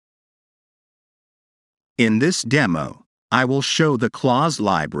In this demo, I will show the clause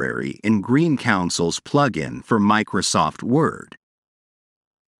library in GreenCounsels plugin for Microsoft Word.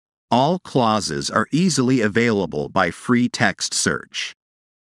 All clauses are easily available by free text search.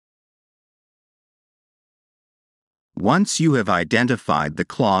 Once you have identified the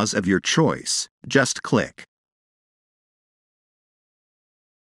clause of your choice, just click.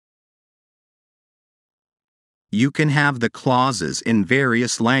 You can have the clauses in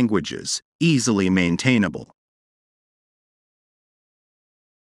various languages, easily maintainable.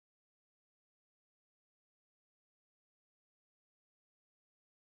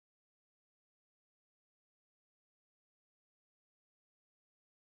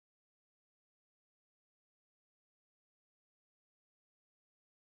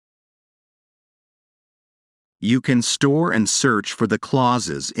 You can store and search for the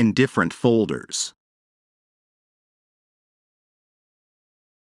clauses in different folders.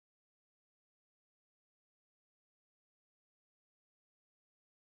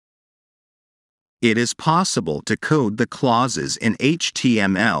 It is possible to code the clauses in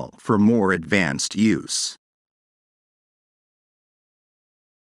HTML for more advanced use.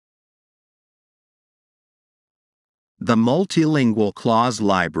 The multilingual clause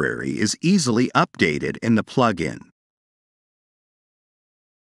library is easily updated in the plugin.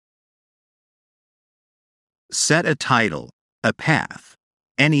 Set a title, a path,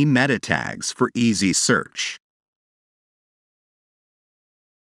 any meta tags for easy search.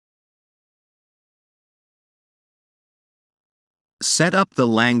 Set up the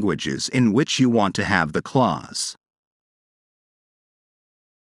languages in which you want to have the clause.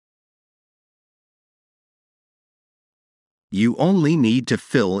 You only need to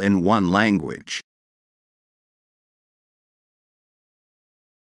fill in one language.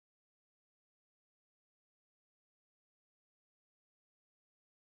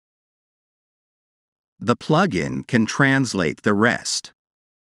 The plugin can translate the rest.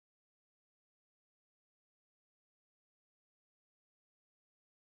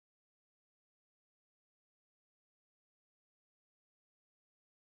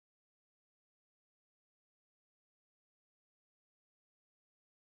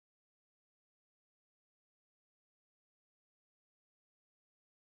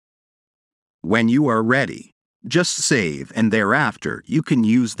 When you are ready, just save and thereafter you can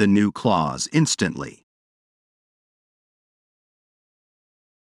use the new clause instantly.